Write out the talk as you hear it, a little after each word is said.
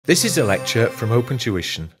This is a lecture from Open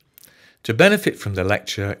Tuition. To benefit from the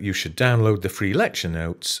lecture, you should download the free lecture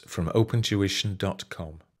notes from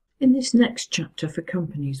opentuition.com. In this next chapter for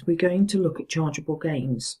companies, we're going to look at chargeable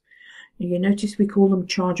gains. Now, you notice we call them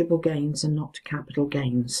chargeable gains and not capital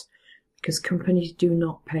gains, because companies do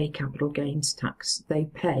not pay capital gains tax. They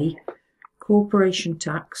pay corporation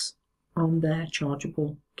tax on their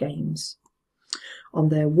chargeable gains. On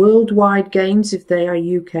their worldwide gains, if they are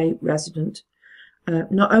UK resident,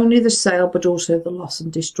 not only the sale but also the loss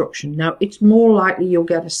and destruction. Now, it's more likely you'll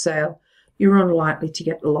get a sale. You're unlikely to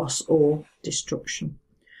get loss or destruction.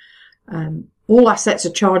 All assets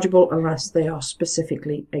are chargeable unless they are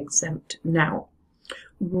specifically exempt. Now,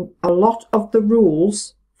 a lot of the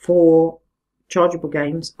rules for chargeable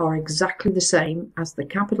gains are exactly the same as the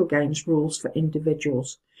capital gains rules for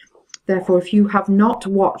individuals. Therefore, if you have not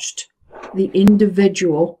watched the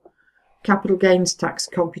individual capital gains tax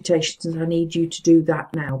computations, I need you to do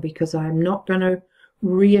that now, because I'm not going to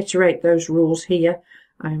reiterate those rules here.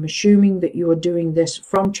 I'm assuming that you are doing this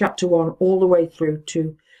from chapter 1 all the way through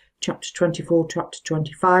to chapter 24, chapter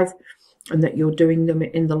 25, and that you're doing them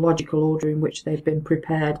in the logical order in which they've been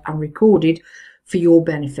prepared and recorded for your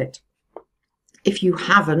benefit. If you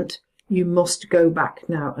haven't, you must go back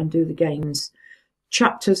now and do the gains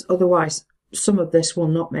chapters, otherwise some of this will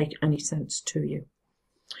not make any sense to you.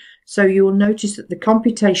 So you will notice that the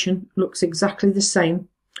computation looks exactly the same.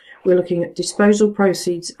 We're looking at disposal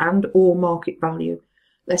proceeds and or market value,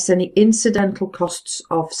 less any incidental costs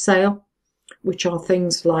of sale, which are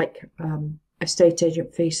things like estate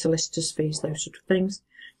agent fees, solicitors fees, those sort of things.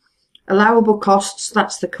 Allowable costs,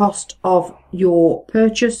 that's the cost of your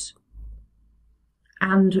purchase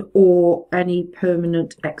and or any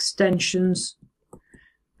permanent extensions,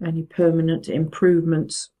 any permanent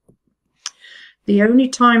improvements. The only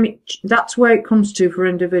time that's where it comes to for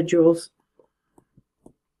individuals.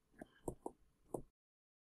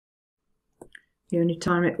 The only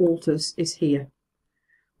time it alters is here.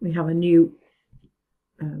 We have a new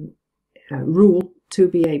rule to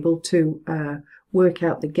be able to work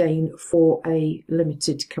out the gain for a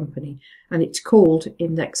limited company, and it's called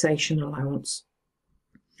indexation allowance.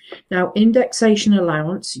 Now, indexation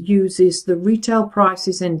allowance uses the retail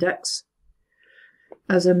prices index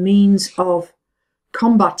as a means of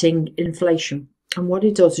combating inflation, and what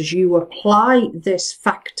it does is you apply this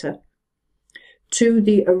factor to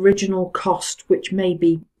the original cost, which may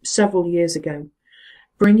be several years ago,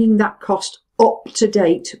 bringing that cost up to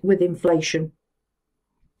date with inflation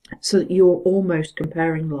so that you're almost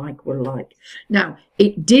comparing like with like. Now,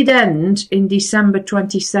 it did end in December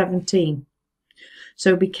 2017,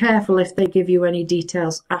 so be careful if they give you any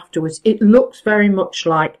details afterwards. It looks very much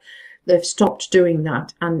like they've stopped doing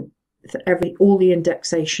that, and all the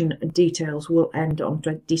indexation details will end on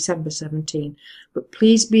December 17. But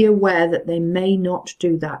please be aware that they may not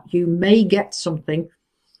do that. You may get something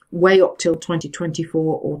way up till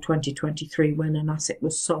 2024 or 2023 when an asset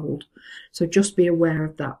was sold. So just be aware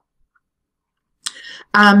of that.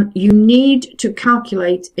 You need to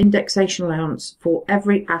calculate indexation allowance for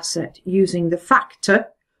every asset using the factor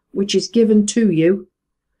which is given to you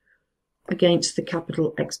against the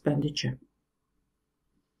capital expenditure.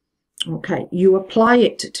 Okay, you apply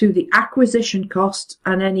it to the acquisition cost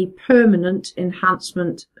and any permanent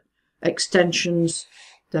enhancement, extensions,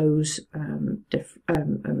 those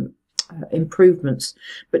improvements,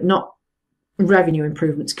 but not revenue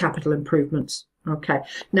improvements, capital improvements. Okay,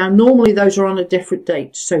 now normally those are on a different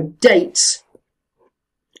date, so dates,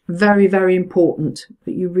 very, very important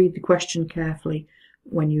that you read the question carefully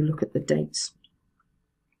when you look at the dates.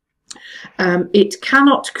 It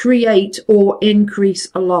cannot create or increase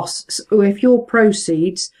a loss. So if your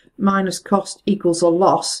proceeds minus cost equals a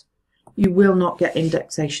loss, you will not get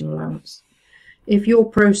indexation allowance. If your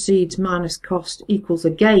proceeds minus cost equals a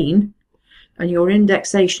gain and your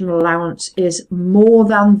indexation allowance is more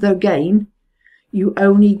than the gain, you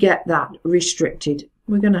only get that restricted.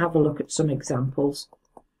 We're going to have a look at some examples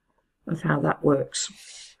of how that works.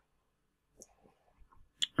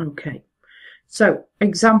 Okay. So,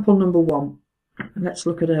 example number 1. Let's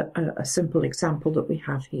look at a simple example that we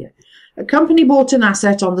have here. A company bought an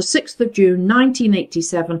asset on the 6th of June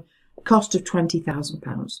 1987, cost of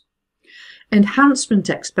 £20,000. Enhancement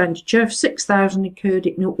expenditure of £6,000 occurred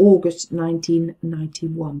in August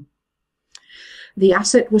 1991. The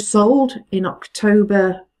asset was sold in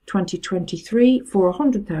October 2023 for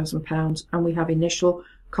 £100,000, and we have initial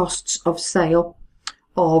costs of sale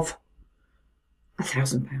of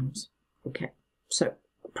 £1,000. Okay. So,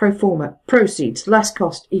 pro forma, proceeds less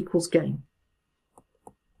cost equals gain.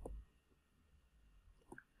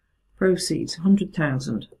 Proceeds,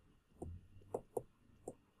 100,000.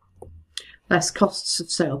 less costs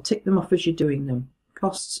of sale. Tick them off as you're doing them.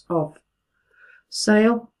 Costs of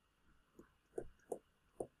sale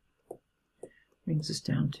brings us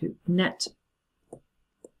down to net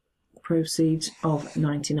proceeds of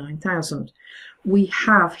 99,000. We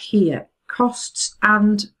have here costs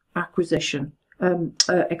and acquisition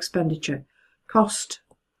expenditure. Cost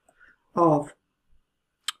of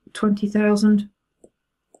 20,000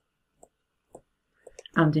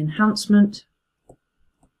 and enhancement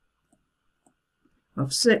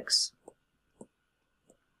of 6,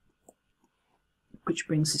 which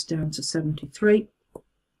brings us down to 73.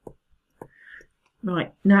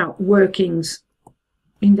 Right, now workings,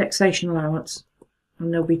 indexation allowance,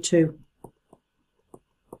 and there'll be 2.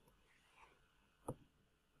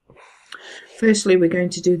 Firstly, we're going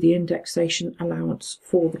to do the indexation allowance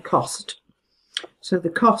for the cost. So the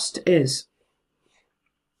cost is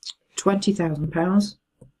 £20,000,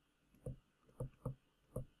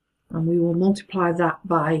 and we will multiply that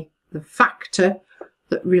by the factor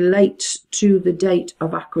that relates to the date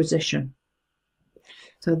of acquisition.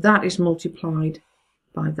 So that is multiplied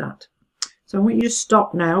by that. So I want you to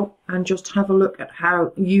stop now and just have a look at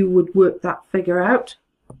how you would work that figure out.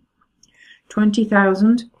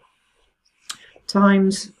 20,000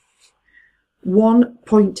 times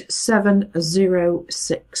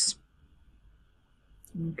 1.706.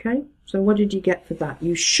 Okay, so what did you get for that?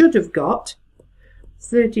 You should have got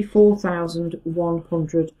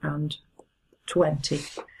 34,120.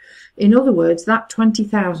 In other words, that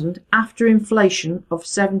 20,000 after inflation of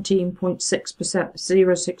 17.6%,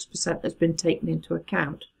 0.6% has been taken into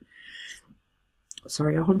account.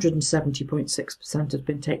 Sorry, 170.6% has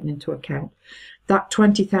been taken into account. That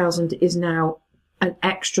 20,000 is now an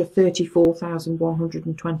extra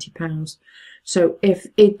 £34,120. So if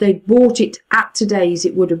they'd bought it at today's,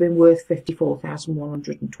 it would have been worth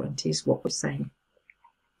 54,120 is what we're saying.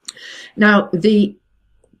 Now, the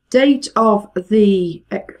date of the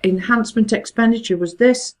enhancement expenditure was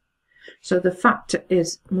this. So the factor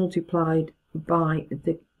is multiplied by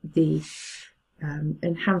the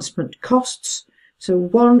enhancement costs. So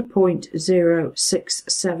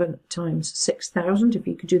 1.067 times 6,000, if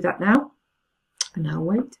you could do that now. And I'll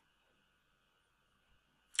wait.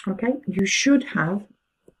 Okay, you should have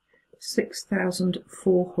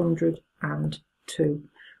 6,402,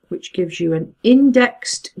 which gives you an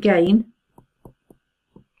indexed gain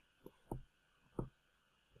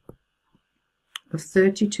of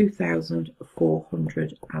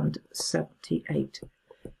 32,478.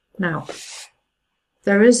 Now,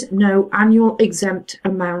 there is no annual exempt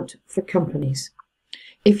amount for companies.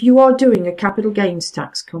 If you are doing a capital gains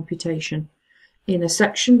tax computation in a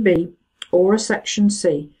section B or a section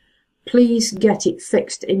C, please get it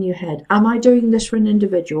fixed in your head. Am I doing this for an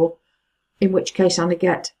individual, in which case I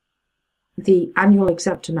get the annual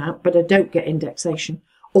exempt amount but I don't get indexation?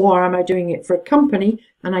 Or am I doing it for a company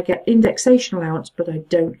and I get indexation allowance but I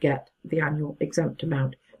don't get the annual exempt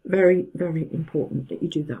amount? Very, very important that you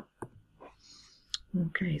do that.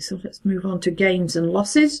 Okay, so let's move on to gains and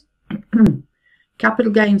losses.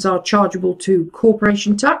 Capital gains are chargeable to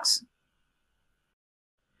corporation tax.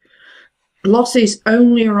 Losses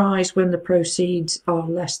only arise when the proceeds are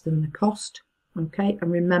less than the cost. Okay,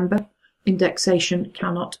 and remember, indexation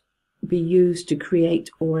cannot be used to create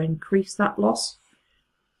or increase that loss.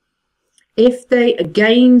 If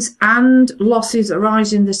gains and losses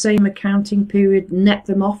arise in the same accounting period, net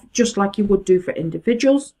them off just like you would do for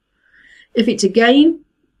individuals. If it's a gain,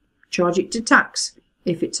 charge it to tax.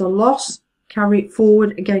 If it's a loss, carry it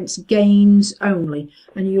forward against gains only.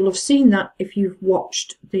 And you'll have seen that if you've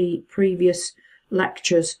watched the previous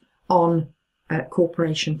lectures on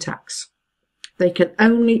corporation tax. They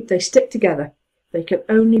stick together. They can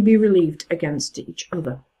only be relieved against each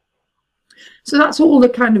other. So that's all the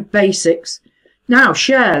kind of basics. Now,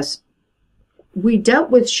 shares. We dealt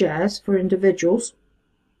with shares for individuals.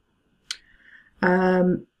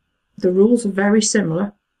 The rules are very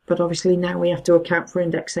similar, but obviously now we have to account for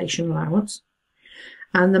indexation allowance.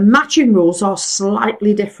 And the matching rules are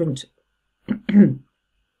slightly different. The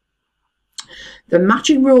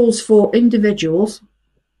matching rules for individuals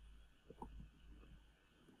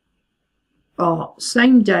are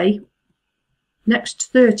same day,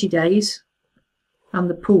 next 30 days, and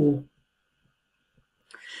the pool.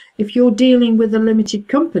 If you're dealing with a limited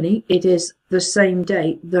company, it is the same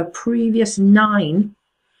day, the previous 9,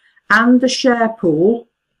 and the share pool,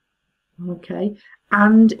 okay,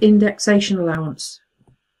 and indexation allowance.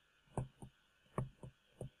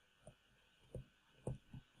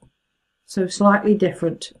 So slightly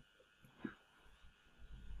different.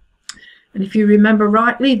 And if you remember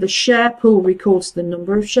rightly, the share pool records the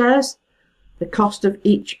number of shares, the cost of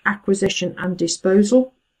each acquisition and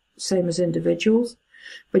disposal, same as individuals,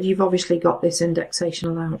 but you've obviously got this indexation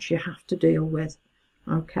allowance you have to deal with.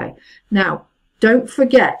 Okay, now don't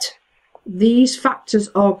forget these factors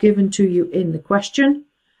are given to you in the question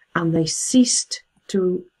and they ceased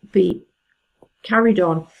to be carried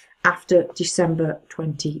on after December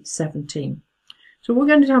 2017. So what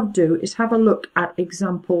we're going to do is have a look at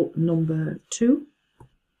example number 2.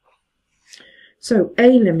 So A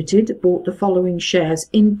Limited bought the following shares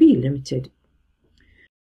in B Limited.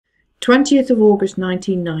 20th of August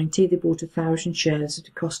 1990 they bought 1,000 shares at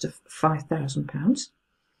a cost of £5,000.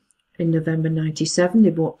 In November 97 they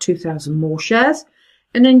bought 2,000 more shares,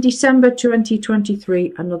 and in December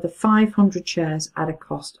 2023 another 500 shares at a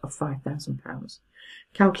cost of £5,000.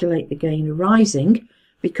 Calculate the gain arising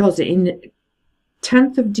because in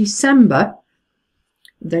 10th of December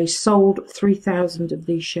they sold 3,000 of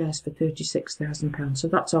these shares for £36,000. So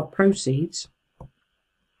that's our proceeds.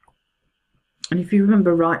 And if you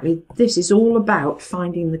remember rightly, this is all about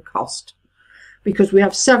finding the cost, because we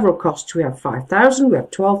have several costs. We have 5,000, we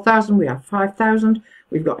have 12,000, we have 5,000,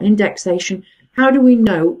 we've got indexation. How do we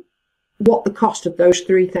know what the cost of those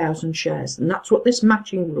 3,000 shares? And that's what this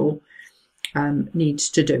matching rule needs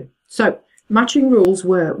to do. So matching rules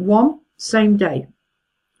were: 1, same day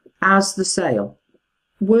as the sale.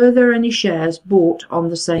 Were there any shares bought on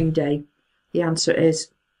the same day? The answer is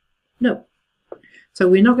no. So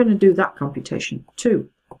we're not going to do that computation. 2,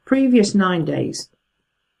 previous 9 days.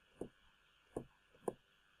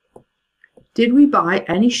 Did we buy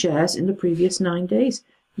any shares in the previous 9 days?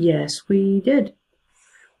 Yes, we did.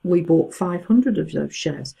 We bought 500 of those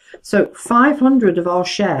shares. So 500 of our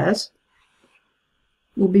shares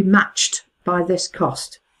will be matched by this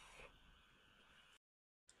cost.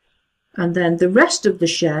 And then the rest of the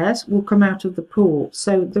shares will come out of the pool.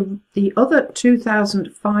 So the other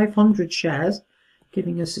 2,500 shares,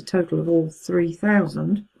 giving us a total of all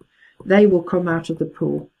 3,000, they will come out of the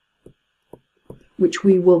pool, which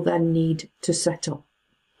we will then need to set up.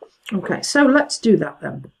 Okay, so let's do that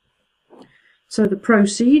then. So the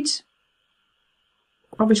proceeds,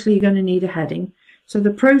 obviously you're going to need a heading. So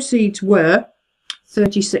the proceeds were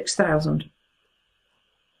 36,000.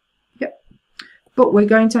 Yep. But we're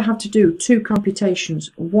going to have to do 2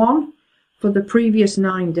 computations. 1 for the previous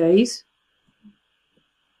 9 days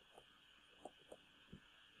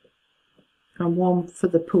and 1 for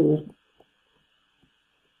the pool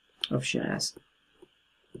of shares.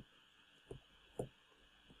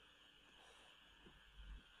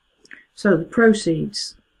 So the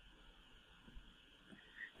proceeds,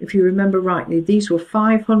 if you remember rightly, these were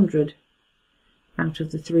 500 out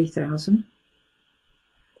of the 3,000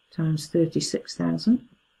 times 36,000.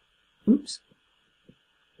 Oops.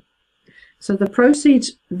 So the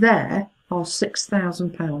proceeds there are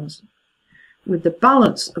 £6,000, with the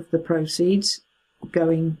balance of the proceeds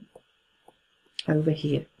going over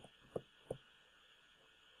here.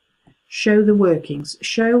 Show the workings.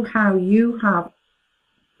 Show how you have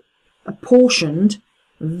apportioned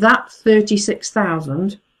that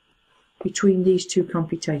 36,000 between these 2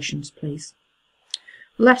 computations, please.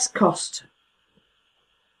 Less cost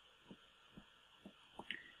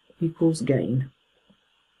equals gain.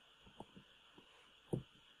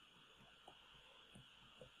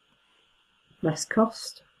 Less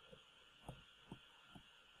cost.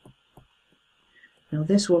 Now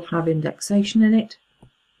this will have indexation in it.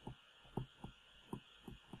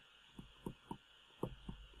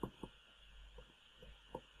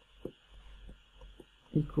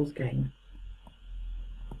 Equals gain.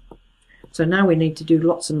 So now we need to do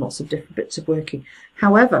lots and lots of different bits of working.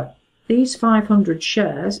 However, these 500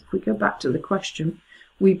 shares, if we go back to the question,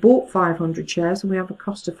 we bought 500 shares and we have a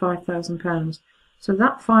cost of £5,000. So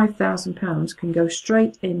that £5,000 can go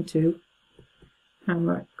straight into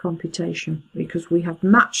our computation because we have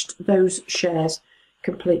matched those shares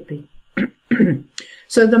completely.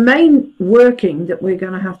 So the main working that we're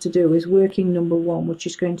going to have to do is working number 1, which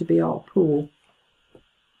is going to be our pool.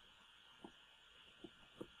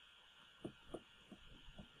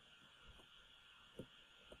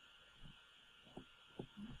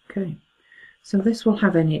 Okay, so this will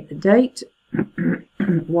have in it the date,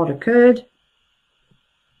 what occurred,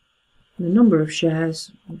 the number of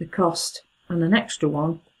shares, the cost, and an extra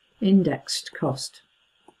one, indexed cost.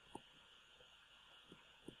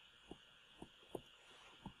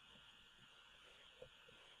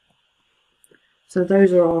 So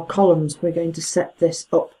those are our columns. We're going to set this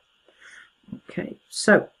up. Okay,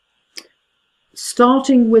 so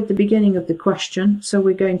starting with the beginning of the question, so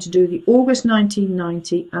we're going to do the August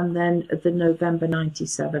 1990 and then the November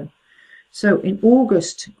 97. So in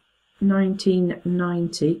August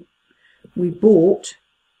 1990, we bought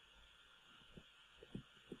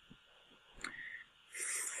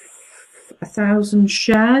 1,000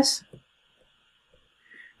 shares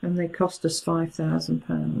and they cost us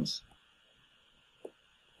 £5,000.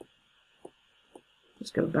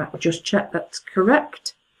 Let's go back, just check that's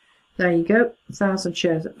correct. There you go, 1,000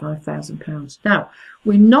 shares at £5,000. Now,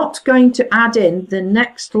 we're not going to add in the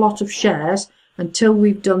next lot of shares until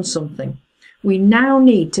we've done something. We now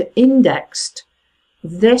need to index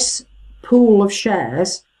this pool of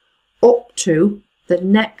shares up to the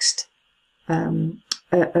next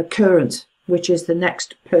occurrence, which is the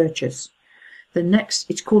next purchase. The next,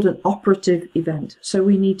 it's called an operative event. So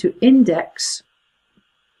we need to index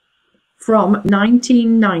from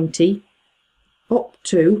 1990 up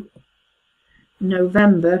to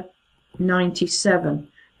November 97,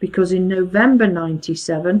 because in November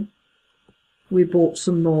 97 we bought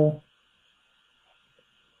some more.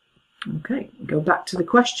 Okay, go back to the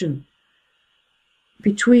question.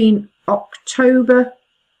 Between August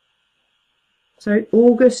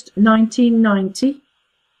 1990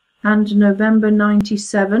 and November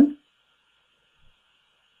 97,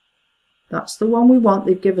 that's the one we want.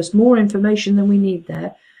 They've given us more information than we need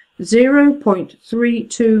there.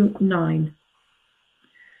 0.329.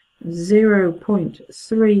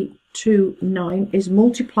 0.329 is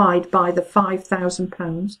multiplied by the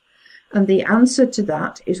 £5,000, and the answer to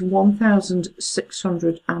that is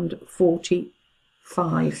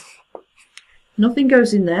 1,645. Nothing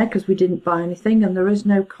goes in there because we didn't buy anything and there is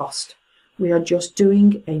no cost. We are just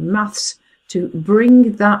doing a maths to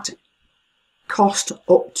bring that cost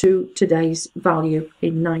up to today's value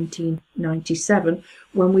in 1997,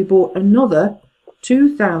 when we bought another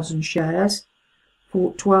 2,000 shares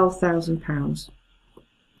for £12,000.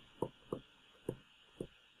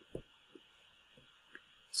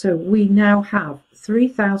 So we now have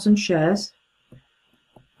 3,000 shares,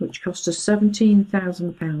 which cost us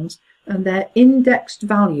 £17,000, and their indexed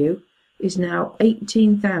value is now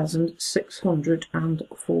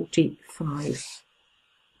 18,645.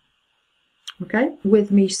 Okay,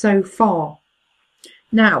 with me so far.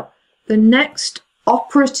 Now, the next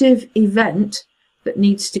operative event that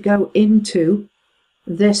needs to go into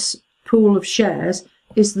this pool of shares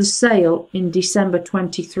is the sale in December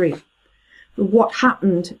 23. What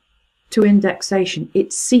happened to indexation?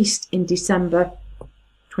 It ceased in December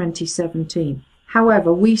 2017.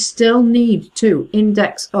 However, we still need to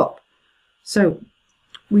index up. So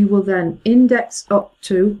we will then index up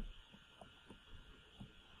to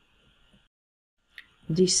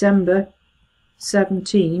December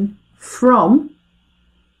 17 from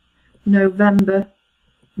November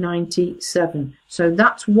 97. So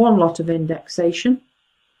that's one lot of indexation,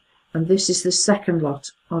 and this is the second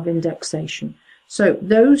lot of indexation. So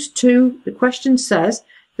those two, the question says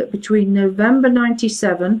that between November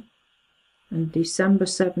 97 and December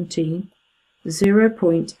 17,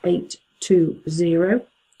 0.820,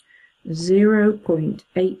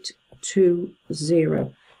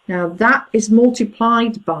 0.820. Now that is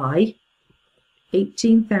multiplied by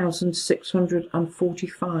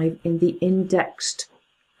 18,645 in the indexed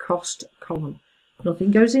cost column.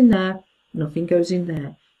 Nothing goes in there, nothing goes in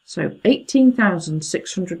there. So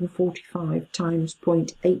 18,645 times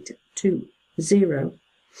 0.820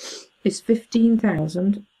 is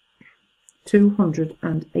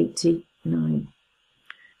 15,289.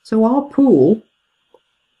 So our pool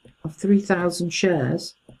of 3,000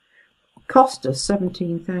 shares cost us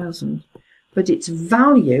 17,000, but its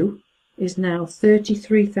value is now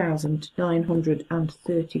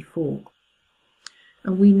 33,934.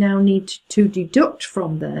 And we now need to deduct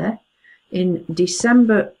from there, in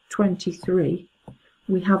December 23,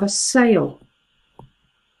 we have a sale.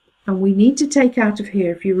 And we need to take out of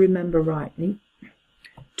here, if you remember rightly,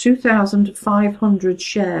 2,500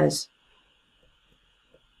 shares,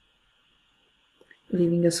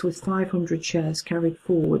 leaving us with 500 shares carried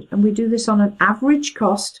forward. And we do this on an average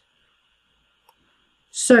cost.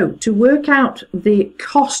 So to work out the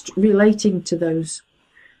cost relating to those,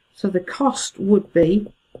 so the cost would be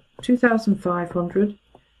 2,500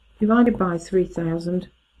 divided by 3,000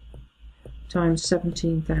 times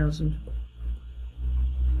 17,000,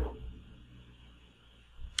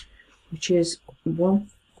 which is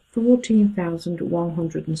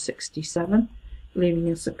 14,167,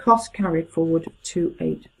 leaving us a cost carried forward of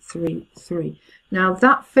 2,833. Now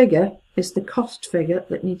that figure is the cost figure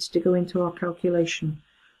that needs to go into our calculation.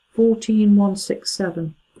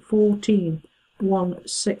 14,167.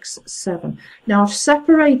 14,167. Now I've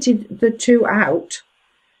separated the two out,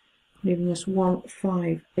 leaving us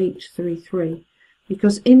 1,5,833,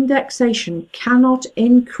 because indexation cannot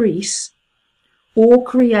increase or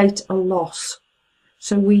create a loss.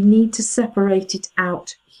 So we need to separate it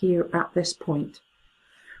out here at this point.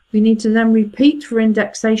 We need to then repeat for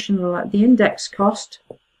indexation like the index cost,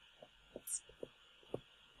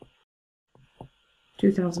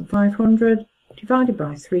 2,500 divided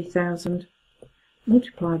by 3,000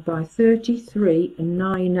 multiplied by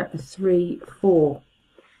 33,934.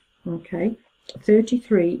 Okay,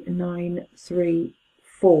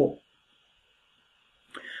 33,934,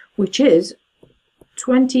 which is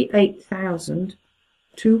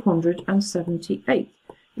 28,278,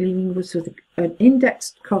 leaving us with an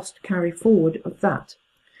indexed cost carry forward of that.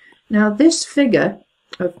 Now this figure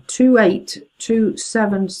of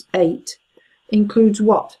 28,278 includes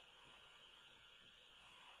what?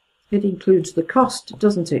 It includes the cost,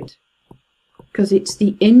 doesn't it? Because it's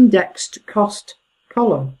the indexed cost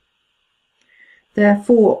column.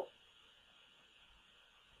 Therefore,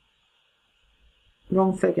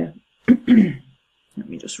 wrong figure. Let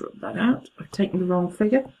me just rub that out. I've taken the wrong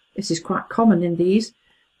figure. This is quite common in these.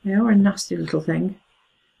 They are a nasty little thing.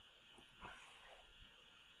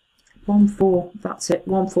 14, that's it,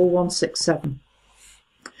 14167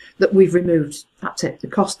 that we've removed. That's it, the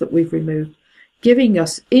cost that we've removed, giving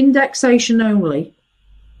us indexation only.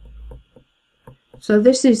 So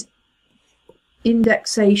this is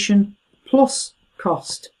indexation plus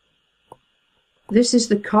cost. This is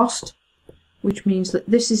the cost, which means that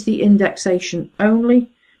this is the indexation only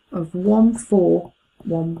of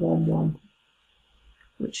 14111,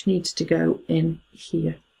 which needs to go in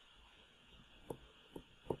here.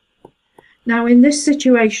 Now in this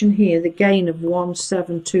situation here, the gain of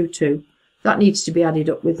 1722, that needs to be added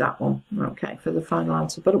up with that one, okay, for the final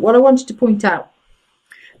answer. But what I wanted to point out,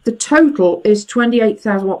 the total is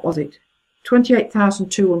 28,000, what was it?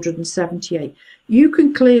 28,278. You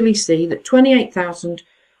can clearly see that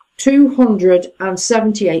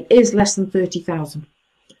 28,278 is less than 30,000.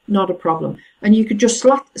 Not a problem. And you could just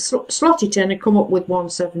slot it in and come up with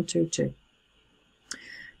 1722.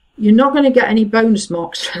 You're not going to get any bonus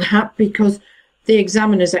marks for that because the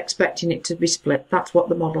examiner's expecting it to be split. That's what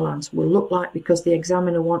the model answer will look like, because the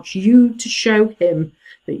examiner wants you to show him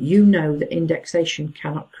that you know that indexation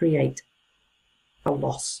cannot create a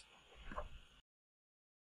loss.